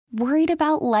Worried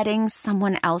about letting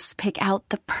someone else pick out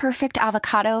the perfect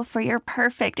avocado for your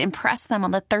perfect impress them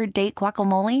on the third date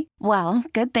guacamole? Well,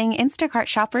 good thing Instacart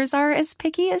shoppers are as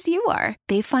picky as you are.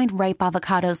 They find ripe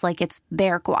avocados like it's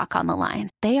their guac on the line.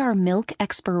 They are milk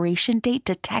expiration date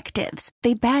detectives.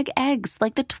 They bag eggs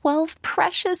like the 12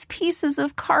 precious pieces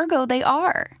of cargo they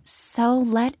are. So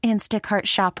let Instacart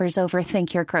shoppers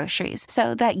overthink your groceries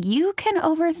so that you can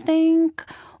overthink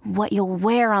what you'll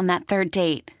wear on that third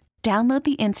date. Download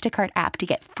the Instacart app to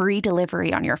get free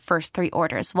delivery on your first 3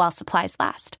 orders while supplies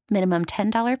last. Minimum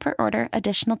 $10 per order.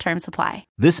 Additional terms apply.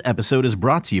 This episode is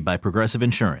brought to you by Progressive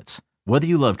Insurance. Whether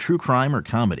you love true crime or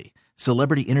comedy,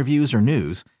 celebrity interviews or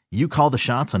news, you call the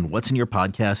shots on what's in your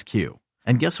podcast queue.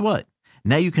 And guess what?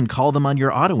 Now you can call them on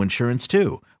your auto insurance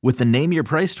too with the Name Your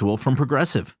Price tool from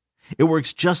Progressive. It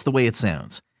works just the way it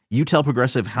sounds. You tell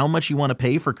Progressive how much you want to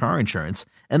pay for car insurance,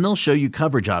 and they'll show you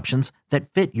coverage options that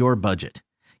fit your budget.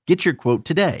 Get your quote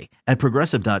today at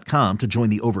Progressive.com to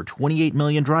join the over 28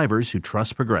 million drivers who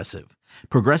trust Progressive.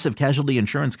 Progressive Casualty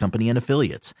Insurance Company and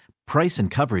Affiliates. Price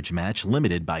and coverage match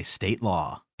limited by state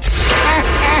law.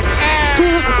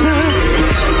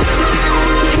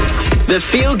 The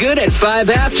Feel Good at 5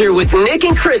 After with Nick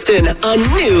and Kristen on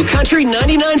New Country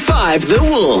 99.5 The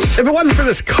Wolf. If it wasn't for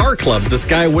this car club, this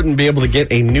guy wouldn't be able to get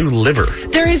a new liver.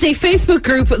 There is a Facebook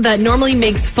group that normally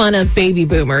makes fun of baby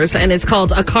boomers, and it's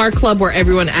called A Car Club Where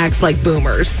Everyone Acts Like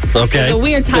Boomers. Okay. It's a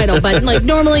weird title, but like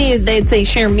normally they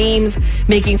share memes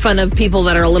making fun of people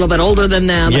that are a little bit older than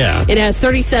them. Yeah. It has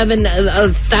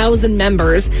 37,000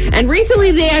 members, and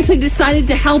recently they actually decided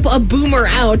to help a boomer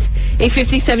out. A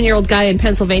 57-year-old guy in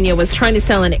Pennsylvania was trying to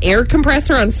sell an air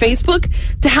compressor on Facebook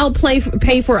to help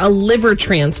pay for a liver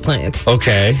transplant.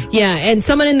 Okay. Yeah, and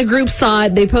someone in the group saw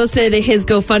it. They posted his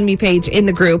GoFundMe page in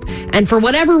the group, and for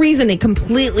whatever reason, it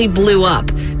completely blew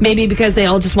up. Maybe because they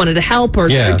all just wanted to help or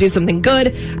do something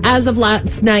good. As of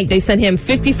last night, they sent him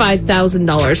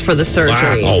 $55,000 for the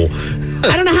surgery. Wow.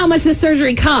 I don't know how much the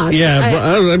surgery cost.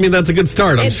 Yeah, I mean, that's a good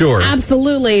start, I'm sure.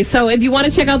 Absolutely. So if you want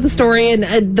to check out the story, and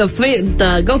the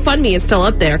GoFundMe is still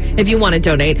up there if you want to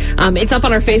donate. It's up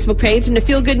on our Facebook page, and to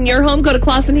feel good in your home, go to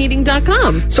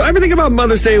ClausenHeating.com. So everything about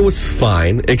Mother's Day was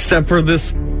fine, except for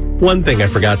this one thing I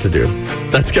forgot to do.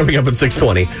 That's coming up at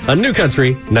 6:20 on New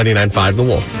Country 99.5 The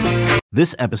Wolf.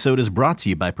 This episode is brought to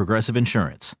you by Progressive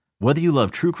Insurance. Whether you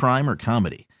love true crime or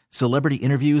comedy, celebrity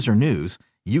interviews or news,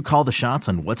 you call the shots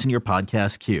on what's in your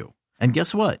podcast queue. And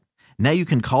guess what? Now you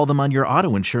can call them on your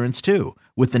auto insurance too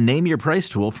with the Name Your Price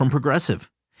tool from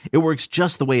Progressive. It works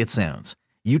just the way it sounds.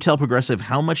 You tell Progressive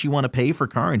how much you want to pay for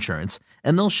car insurance,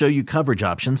 and they'll show you coverage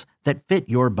options that fit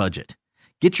your budget.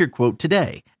 Get your quote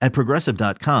today at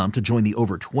Progressive.com to join the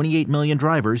over 28 million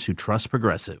drivers who trust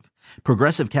Progressive.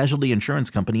 Progressive Casualty Insurance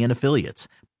Company and Affiliates.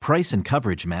 Price and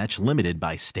coverage match limited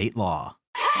by state law.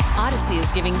 Odyssey is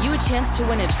giving you a chance to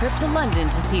win a trip to London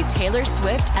to see Taylor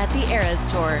Swift at the Eras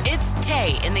Tour. It's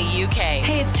Tay in the UK.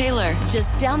 Hey, it's Taylor.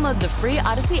 Just download the free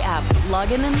Odyssey app,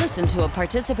 log in and listen to a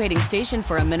participating station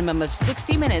for a minimum of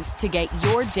 60 minutes to get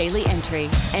your daily entry.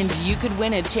 And you could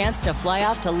win a chance to fly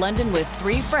off to London with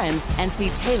 3 friends and see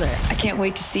Taylor. I can't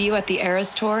wait to see you at the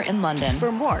Eras Tour in London.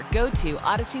 For more, go to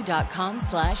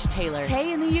odyssey.com/Taylor.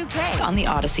 Tay in the UK. It's on the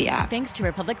Odyssey app. Thanks to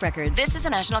Republic Records. This is a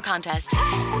national contest.